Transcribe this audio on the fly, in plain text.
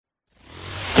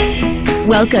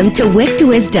Welcome to WICT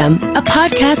Wisdom, a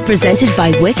podcast presented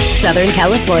by WICT Southern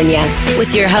California,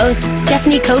 with your host,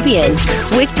 Stephanie Cobian.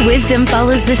 WICT Wisdom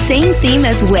follows the same theme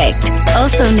as WICT,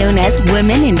 also known as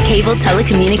Women in Cable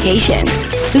Telecommunications,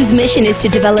 whose mission is to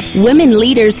develop women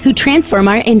leaders who transform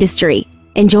our industry.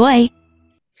 Enjoy.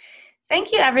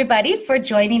 Thank you, everybody, for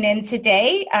joining in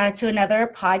today to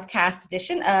another podcast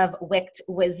edition of WICT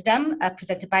Wisdom,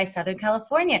 presented by Southern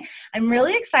California. I'm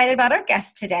really excited about our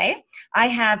guest today. I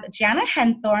have Jana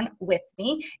Henthorn with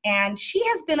me, and she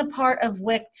has been a part of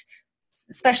WICT,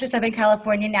 especially Southern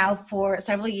California, now for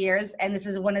several years. And this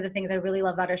is one of the things I really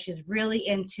love about her. She's really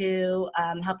into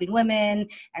helping women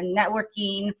and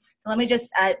networking. So let me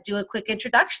just do a quick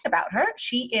introduction about her.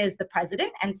 She is the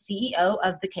president and CEO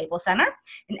of the Cable Center,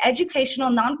 an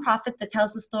educational nonprofit that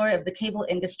tells the story of the cable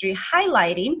industry,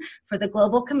 highlighting for the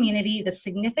global community the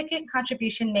significant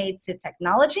contribution made to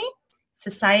technology,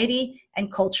 society,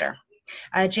 and culture.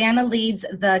 Jana leads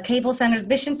the Cable Center's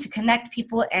mission to connect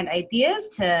people and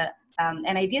ideas to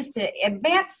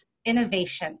advance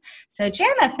innovation. So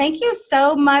Jana, thank you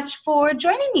so much for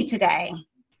joining me today.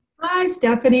 Hi,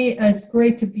 Stephanie. It's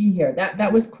great to be here.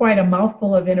 That was quite a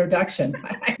mouthful of introduction.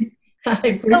 I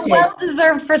appreciate it. So well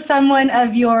deserved for someone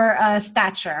of your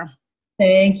stature.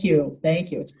 Thank you.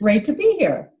 It's great to be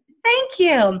here. Thank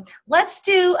you. Let's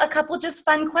do a couple just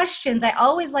fun questions. I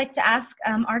always like to ask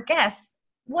our guests,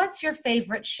 what's your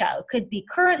favorite show? Could be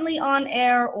currently on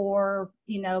air or,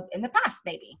 in the past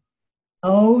maybe.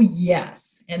 Oh,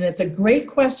 yes. And it's a great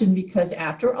question because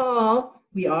after all,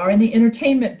 we are in the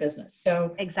entertainment business.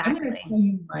 So exactly. I'm going to tell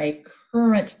you my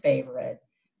current favorite.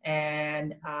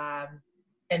 And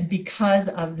because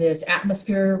of this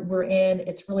atmosphere we're in,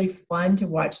 it's really fun to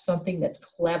watch something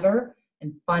that's clever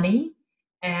and funny.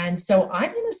 And so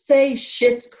I'm going to say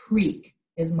Schitt's Creek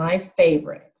is my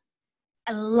favorite.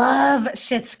 I love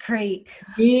Schitt's Creek.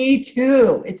 Me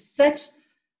too. It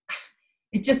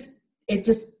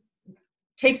just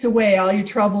takes away all your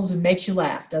troubles and makes you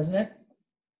laugh, doesn't it?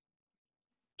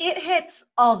 It hits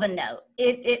all the note.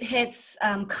 It hits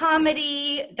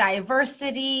comedy,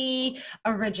 diversity,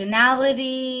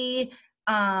 originality.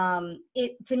 To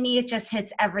me, it just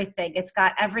hits everything. It's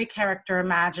got every character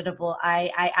imaginable.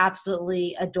 I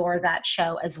absolutely adore that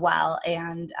show as well.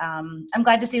 And I'm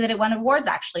glad to see that it won awards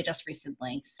actually just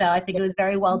recently. So I think it was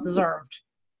very well deserved.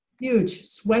 Huge,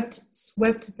 swept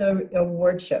the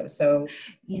award show. So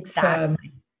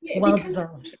exactly, well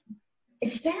deserved.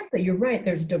 Exactly, you're right.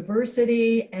 There's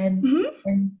diversity, and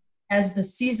as the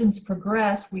seasons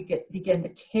progress, we begin to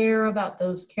care about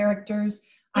those characters.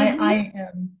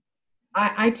 I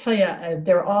tell you,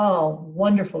 they're all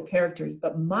wonderful characters,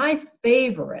 but my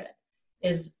favorite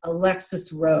is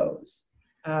Alexis Rose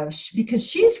because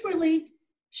she's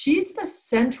the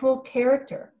central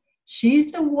character.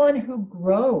 She's the one who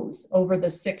grows over the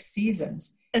 6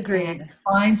 seasons. Agreed.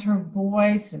 Finds her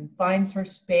voice and finds her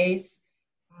space.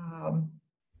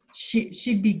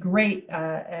 She'd be great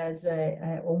as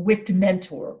a WICT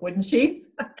mentor, wouldn't she?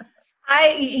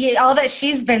 All that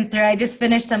she's been through. I just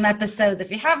finished some episodes. If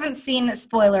you haven't seen,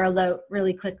 spoiler alert,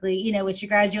 really quickly, when she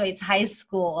graduates high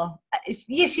school,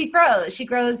 she grows. She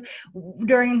grows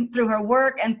through her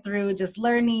work and through just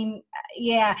learning.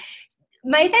 Yeah.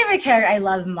 My favorite character, I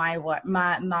love Myra.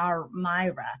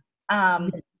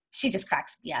 She just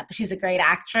cracks me up. She's a great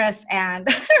actress, and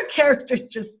her character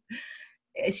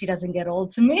she doesn't get old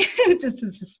to me. It just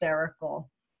is hysterical.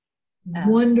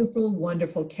 Wonderful,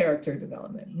 wonderful character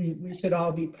development. We should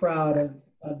all be proud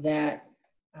of that.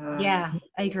 Yeah,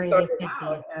 I agree.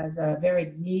 Out as a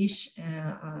very niche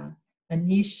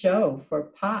show for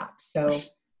pop. So.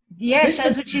 Yeah, it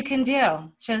shows what you can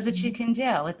do. Shows what you can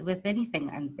do with anything.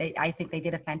 And I think they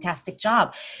did a fantastic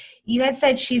job. You had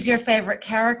said she's your favorite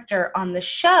character on the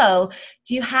show.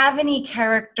 Do you have any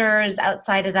characters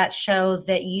outside of that show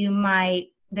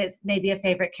that's maybe a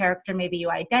favorite character maybe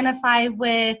you identify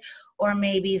with, or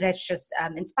maybe that's just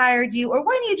inspired you, or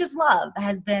one you just love,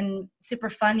 has been super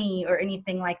funny or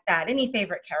anything like that? Any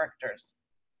favorite characters?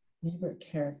 Favorite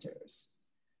characters?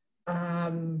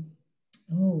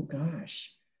 Oh,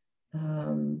 gosh.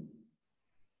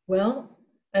 Well,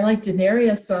 I like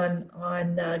Daenerys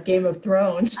on Game of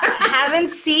Thrones. I haven't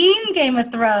seen Game of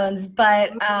Thrones,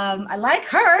 but I like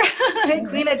her.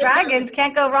 Queen of Dragons,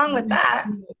 can't go wrong with that.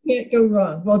 Can't go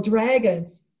wrong. Well,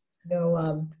 dragons,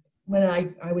 when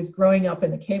I was growing up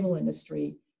in the cable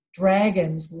industry,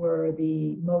 dragons were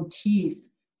the motif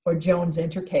for Jones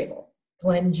Intercable.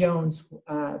 Glenn Jones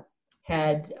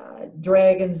had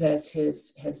dragons as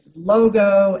his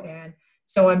logo, and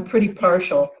so I'm pretty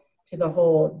partial to the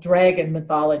whole dragon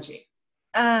mythology.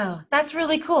 Oh, that's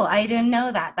really cool. I didn't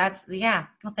know that. Yeah.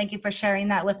 Well, thank you for sharing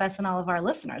that with us and all of our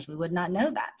listeners. We would not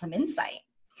know that. Some insight.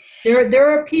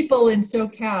 There are people in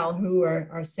SoCal who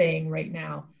are saying right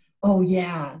now, oh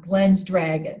yeah, Glenn's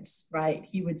dragons, right?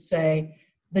 He would say,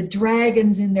 the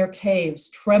dragons in their caves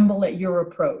tremble at your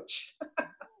approach.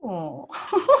 Oh,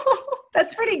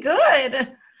 that's pretty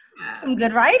good. Some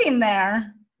good writing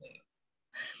there.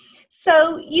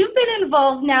 So you've been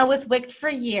involved now with WICT for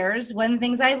years. One of the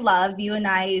things I love, you and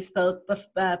I spoke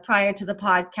prior to the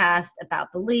podcast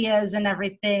about the LEAs and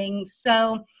everything.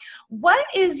 So what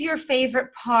is your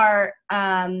favorite part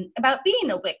about being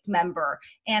a WICT member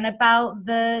and about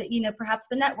perhaps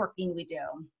the networking we do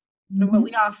or what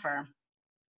we offer?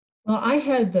 Well, I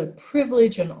had the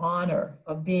privilege and honor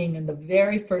of being in the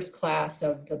very first class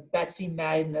of the Betsy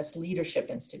Madness Leadership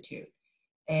Institute,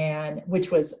 and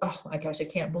which was, oh my gosh, I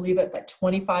can't believe it, but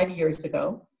 25 years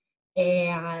ago.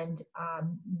 And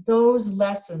those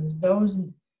lessons,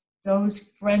 those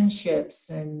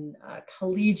friendships and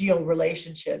collegial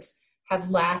relationships have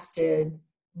lasted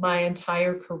my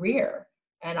entire career.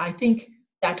 And I think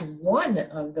that's one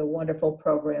of the wonderful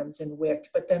programs in WICT.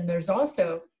 But then there's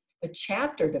also the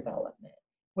chapter development,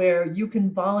 where you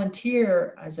can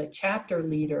volunteer as a chapter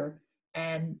leader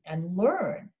and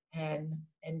learn and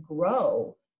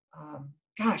grow.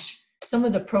 Gosh, some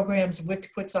of the programs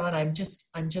WICT puts on, I'm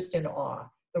just in awe.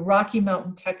 The Rocky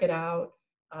Mountain Tech It Out,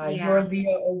 your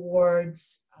Leah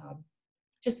Awards,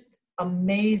 just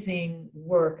amazing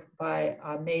work by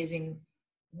amazing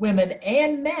women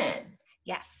and men.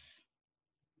 Yes.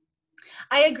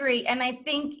 I agree. And I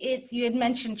think you had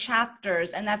mentioned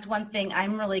chapters, and that's one thing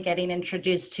I'm really getting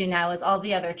introduced to now is all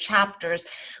the other chapters.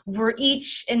 We're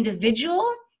each individual,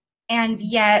 and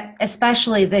yet,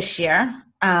 especially this year,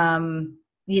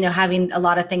 having a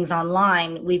lot of things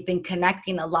online, we've been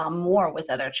connecting a lot more with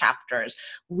other chapters.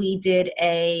 We did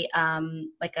a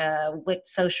WICT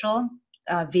social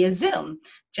via Zoom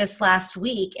just last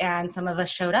week, and some of us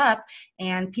showed up,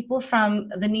 and people from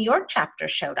the New York chapter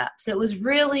showed up. So it was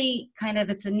really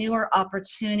it's a newer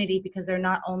opportunity because they're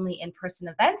not only in-person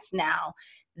events now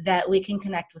that we can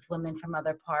connect with women from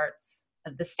other parts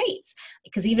of the states,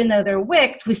 because even though they're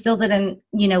WICT, we still didn't,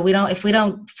 if we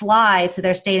don't fly to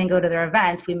their state and go to their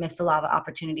events, we missed a lot of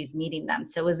opportunities meeting them.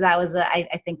 So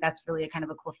I think that's really a kind of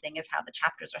a cool thing, is how the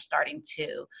chapters are starting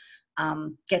to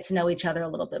get to know each other a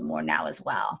little bit more now as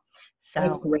well. So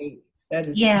that's great. That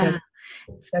is,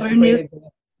 that's through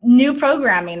new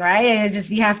programming, right?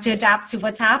 You have to adapt to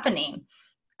what's happening.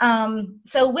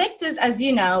 So WICT is, as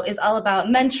you know, is all about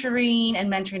mentoring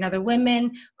and mentoring other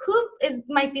women. Who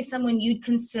might be someone you'd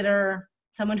consider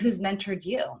someone who's mentored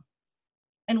you?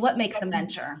 And what makes a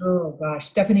mentor? Oh gosh,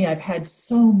 Stephanie, I've had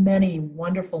so many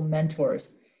wonderful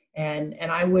mentors. And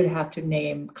I would have to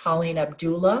name Colleen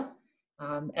Abdullah,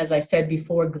 as I said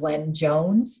before, Glenn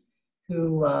Jones,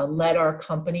 who led our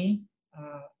company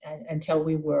until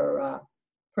we were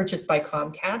purchased by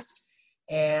Comcast.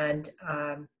 And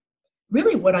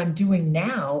really what I'm doing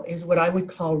now is what I would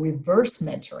call reverse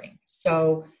mentoring.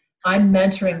 So I'm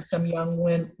mentoring some young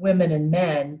women and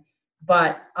men,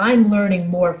 but I'm learning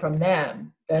more from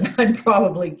them than I'm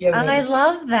probably giving. I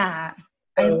love that.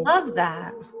 So I love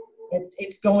that.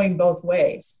 It's going both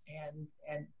ways,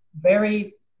 and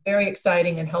very, very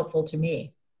exciting and helpful to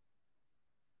me.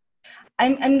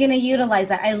 I'm going to utilize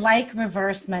that. I like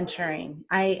reverse mentoring.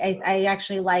 I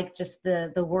actually like just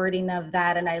the wording of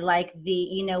that. And I like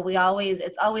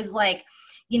it's always like,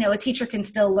 a teacher can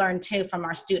still learn too from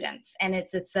our students. And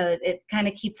so it kind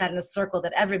of keeps that in a circle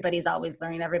that everybody's always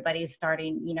learning. Everybody's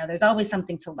starting, there's always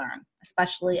something to learn,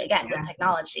 especially again, with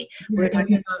technology. If you're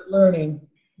not learning,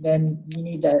 then you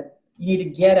need to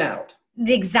get out.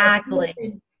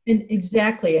 Exactly.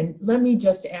 Exactly. And let me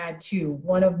just add too,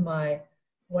 one of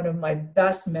my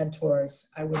best mentors,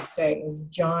 I would say, is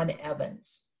John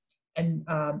Evans. And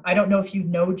I don't know if you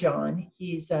know John.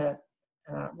 He's a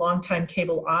longtime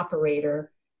cable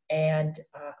operator, and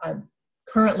I'm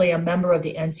currently a member of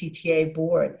the NCTA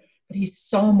board. But he's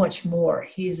so much more.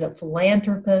 He's a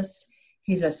philanthropist.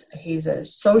 He's a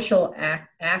social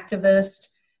activist,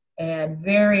 and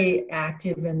very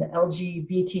active in the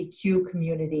LGBTQ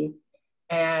community.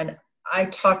 And I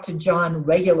talk to John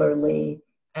regularly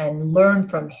and learn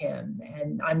from him,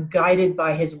 and I'm guided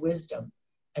by his wisdom.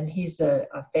 And he's a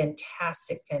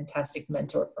fantastic, fantastic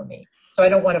mentor for me. So I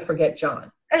don't want to forget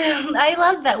John. I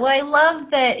love that. Well, I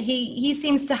love that he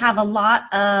seems to have a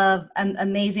lot of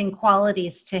amazing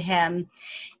qualities to him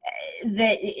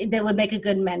that would make a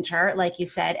good mentor, like you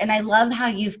said. And I love how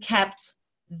you've kept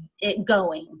it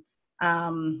going,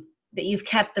 that you've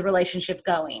kept the relationship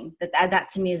going. That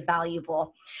to me is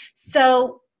valuable.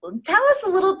 So tell us a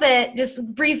little bit,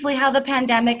 just briefly, how the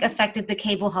pandemic affected the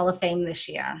Cable Hall of Fame this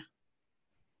year.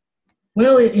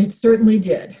 Well, it certainly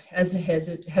did, as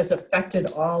it has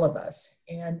affected all of us.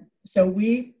 And so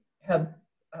we have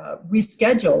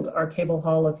rescheduled our Cable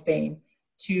Hall of Fame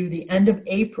to the end of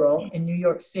April in New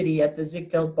York City at the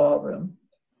Ziegfeld Ballroom.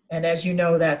 And as you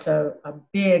know, that's a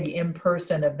big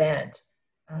in-person event.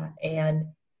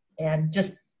 And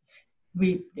just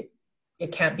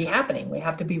it can't be happening. We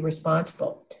have to be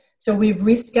responsible. So we've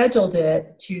rescheduled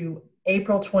it to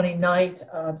April 29th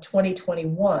of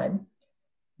 2021.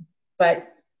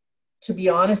 But to be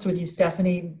honest with you,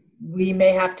 Stephanie, we may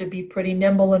have to be pretty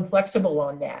nimble and flexible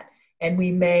on that. And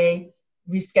we may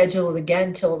reschedule it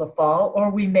again till the fall, or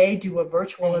we may do a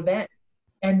virtual event.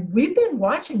 And we've been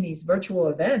watching these virtual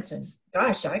events, and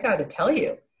gosh, I got to tell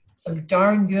you, some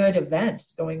darn good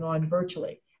events going on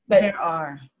virtually. But there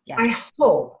are. Yes.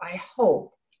 I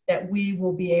hope that we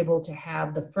will be able to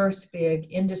have the first big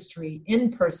industry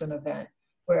in-person event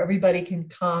where everybody can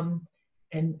come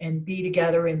and be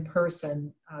together in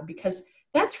person, because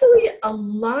that's really a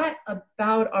lot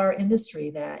about our industry,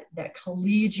 that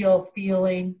collegial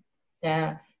feeling,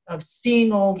 that of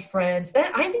seeing old friends.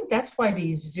 That I think that's why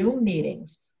these Zoom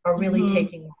meetings are really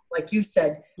taking, like you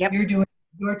said, you're doing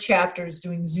your chapters,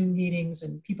 doing Zoom meetings,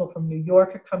 and people from New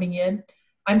York are coming in.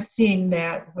 I'm seeing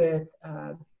that with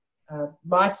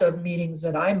lots of meetings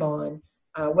that I'm on,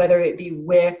 whether it be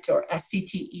WICT or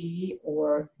SCTE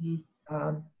or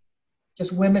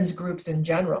just women's groups in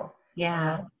general.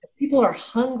 Yeah. People are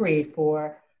hungry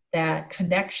for that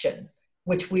connection,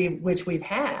 which we've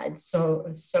had. So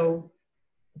it's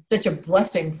such a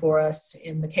blessing for us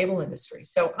in the cable industry.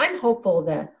 So I'm hopeful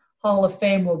that Hall of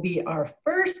Fame will be our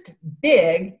first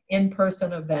big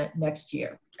in-person event next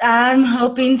year. I'm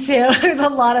hoping too. There's a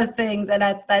lot of things, and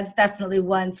that's definitely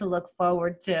one to look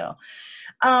forward to.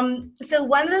 So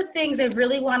one of the things I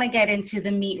really want to get into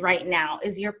the meat right now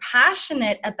is you're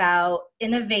passionate about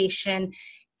innovation,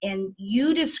 and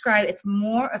you describe it's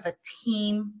more of a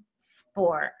team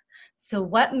sport. So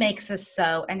what makes this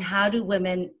so, and how do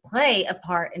women play a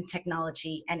part in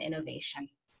technology and innovation?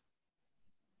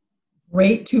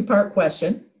 Great two-part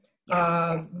question.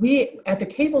 Yes. We at the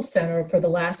Cable Center for the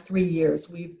last 3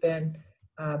 years, we've been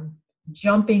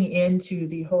jumping into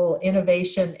the whole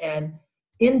innovation and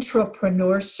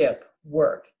intrapreneurship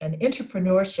work. And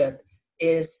entrepreneurship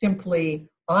is simply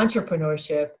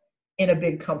entrepreneurship in a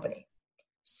big company.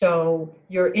 So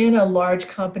you're in a large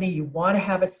company, you want to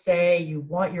have a say, you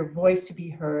want your voice to be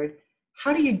heard.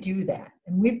 How do you do that?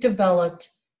 And we've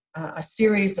developed a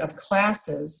series of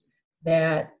classes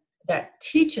that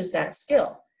teaches that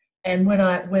skill. And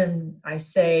when I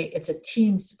say it's a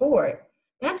team sport,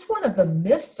 that's one of the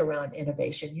myths around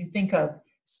innovation. You think of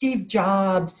Steve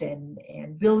Jobs and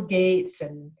Bill Gates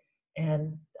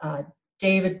and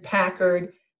David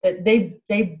Packard, that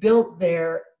they built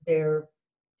their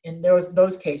in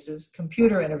those cases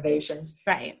computer innovations,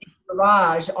 Right,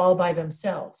 garage all by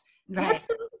themselves. right. That's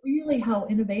not really how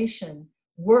innovation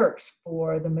works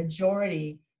for the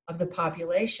majority of the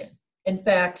population. In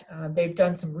fact, they've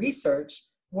done some research.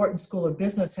 Wharton School of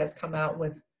Business has come out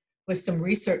with some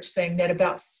research saying that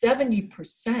about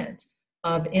 70%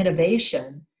 of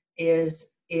innovation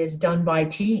is done by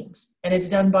teams, and it's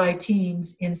done by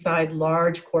teams inside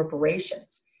large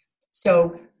corporations.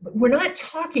 So we're not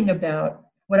talking about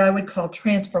what I would call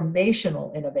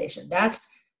transformational innovation. That's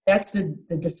the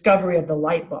discovery of the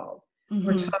light bulb. Mm-hmm.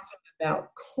 We're talking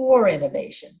about core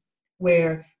innovation,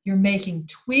 where you're making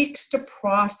tweaks to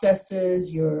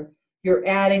processes, you're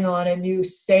adding on a new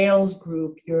sales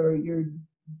group, you're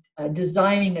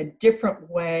designing a different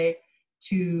way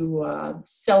to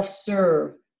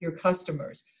self-serve your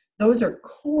customers. Those are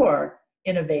core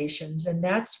innovations, and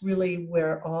that's really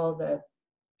where all the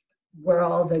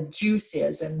juice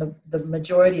is and the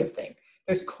majority of things.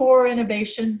 There's core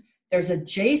innovation, there's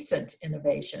adjacent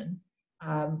innovation,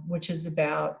 which is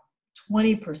about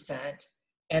 20%,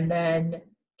 and then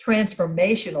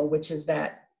transformational, which is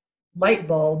that light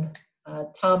bulb,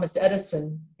 Thomas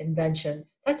Edison invention,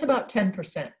 that's about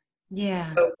 10%. Yeah.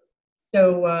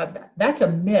 So that's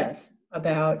a myth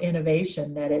about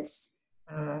innovation, that it's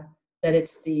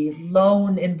the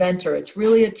lone inventor. It's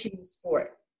really a team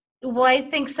sport. Well, I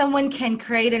think someone can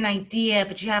create an idea,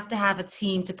 but you have to have a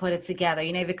team to put it together.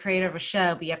 You know, the creator of a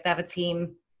show, but you have to have a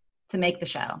team to make the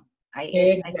show.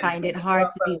 Exactly. I find it hard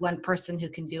to be one person who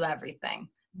can do everything.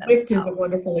 WICT is a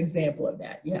wonderful example of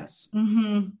that. Yes.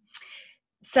 Mm-hmm.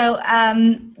 So,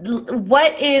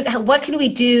 what can we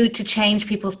do to change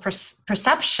people's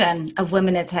perception of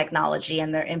women in technology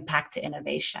and their impact to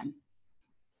innovation?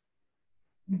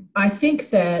 I think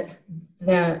that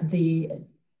the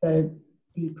the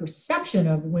perception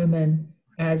of women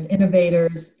as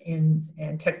innovators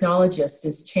and technologists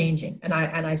is changing. And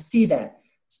I see that.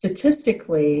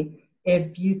 Statistically,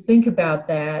 if you think about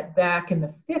that, back in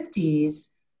the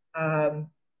 50s,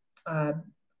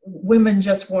 women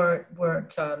just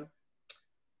weren't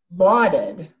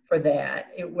lauded for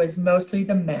that. It was mostly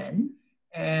the men.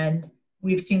 And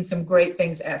we've seen some great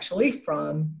things actually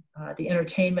from the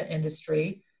entertainment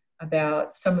industry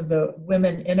about some of the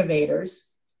women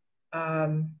innovators.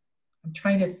 I'm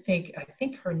trying to think, I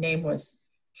think her name was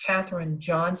Katherine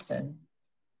Johnson,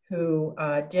 who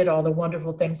did all the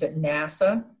wonderful things at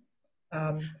NASA.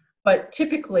 But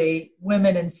typically,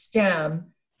 women in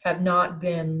STEM have not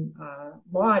been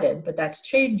lauded, but that's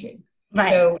changing. Right.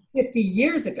 So 50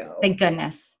 years ago. Thank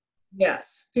goodness.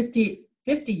 Yes, 50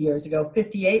 years ago,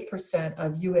 58%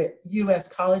 of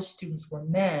U.S. college students were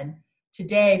men.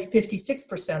 Today,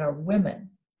 56% are women.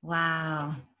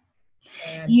 Wow.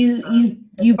 And, you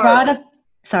brought up,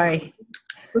 sorry.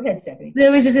 Go ahead, Stephanie. I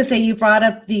was just going to say, you brought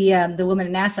up the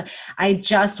woman at NASA. I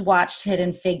just watched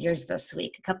Hidden Figures this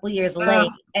week, a couple of years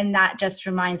late, and that just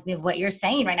reminds me of what you're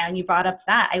saying right now. And you brought up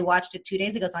that. I watched it 2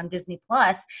 days ago. It's on Disney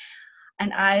Plus,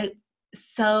 and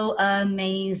so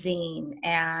amazing,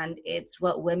 and it's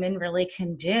what women really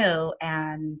can do.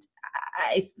 And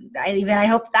I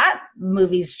hope that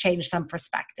movie's changed some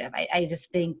perspective. I just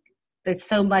think there's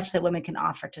so much that women can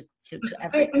offer to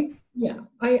everyone.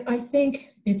 I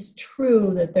think it's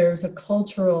true that there's a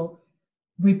cultural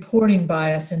reporting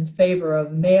bias in favor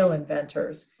of male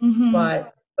inventors, Mm-hmm.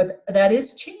 but that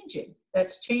is changing.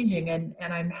 That's changing, and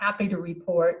I'm happy to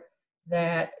report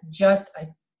that I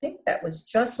think that was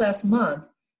just last month,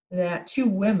 that 2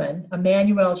 women,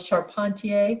 Emmanuelle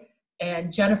Charpentier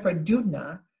and Jennifer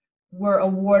Doudna, were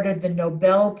awarded the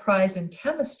Nobel Prize in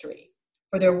Chemistry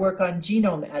for their work on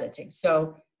genome editing.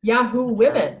 So, Yahoo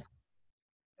women.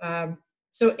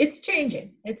 So it's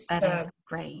changing. It's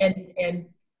great. And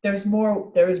there's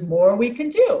more we can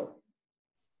do.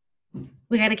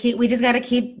 I think we got to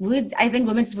keep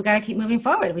moving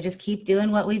forward. We just keep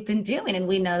doing what we've been doing, and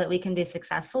we know that we can be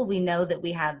successful. We know that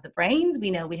we have the brains,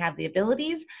 we know we have the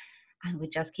abilities, and we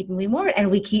just keep moving forward, and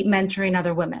we keep mentoring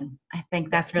other women. I think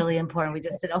that's really important. We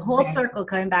just did a whole circle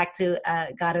coming back to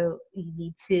you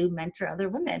need to mentor other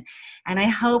women. And I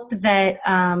hope that,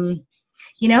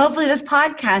 hopefully this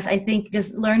podcast, I think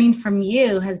just learning from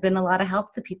you has been a lot of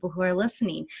help to people who are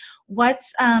listening.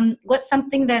 What's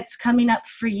something that's coming up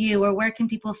for you, or where can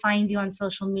people find you on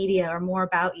social media or more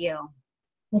about you?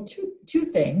 Well, two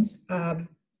things. I'm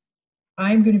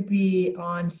going to be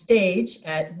on stage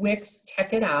at WICT's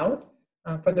Tech It Out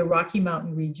for the Rocky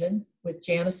Mountain region with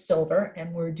Jana Silver,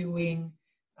 and we're doing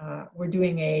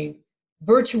a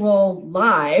virtual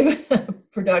live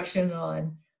production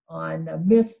on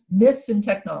myths in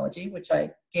technology, which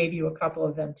I gave you a couple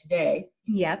of them today.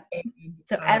 Yep.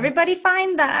 So everybody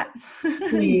find that.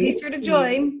 Be sure to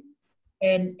join.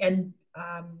 And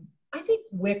I think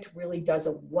WICT really does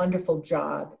a wonderful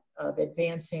job of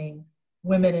advancing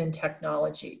women in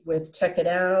technology with Tech It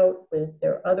Out, with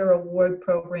their other award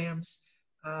programs.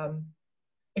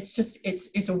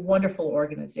 It's a wonderful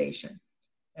organization.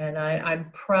 And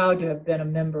I'm proud to have been a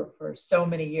member for so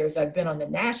many years. I've been on the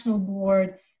national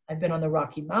board. I've been on the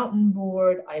Rocky Mountain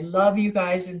board. I love you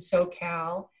guys in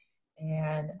SoCal.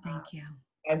 And thank you.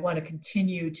 I want to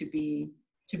continue to be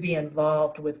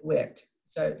involved with WICT.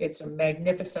 So it's a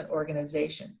magnificent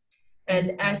organization.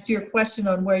 And as to your question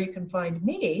on where you can find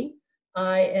me,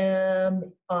 I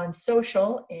am on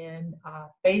social in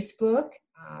Facebook,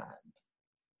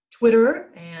 Twitter,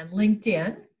 and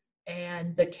LinkedIn,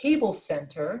 and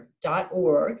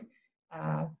thecablecenter.org.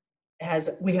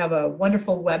 We have a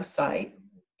wonderful website,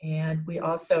 and we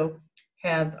also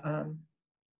have,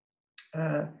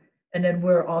 and then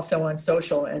we're also on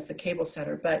social as the Cable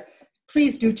Center. But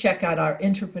please do check out our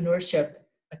Entrepreneurship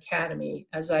Academy.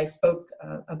 As I spoke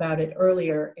about it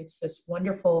earlier, it's this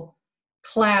wonderful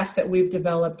class that we've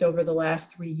developed over the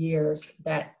last 3 years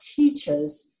that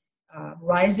teaches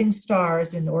rising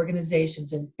stars in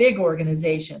organizations, in big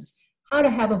organizations, how to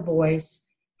have a voice,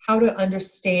 how to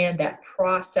understand that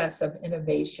process of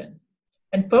innovation.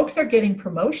 And folks are getting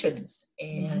promotions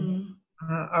and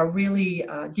are really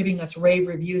giving us rave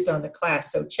reviews on the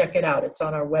class. So check it out. It's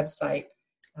on our website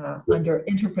under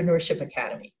Entrepreneurship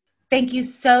Academy. Thank you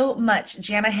so much,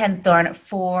 Jana Henthorn,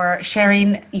 for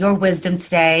sharing your wisdom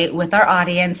today with our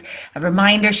audience. A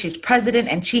reminder, she's President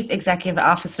and Chief Executive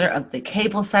Officer of the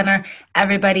Cable Center.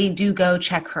 Everybody do go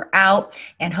check her out,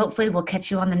 and hopefully we'll catch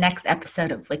you on the next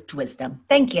episode of WICT Wisdom.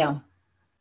 Thank you.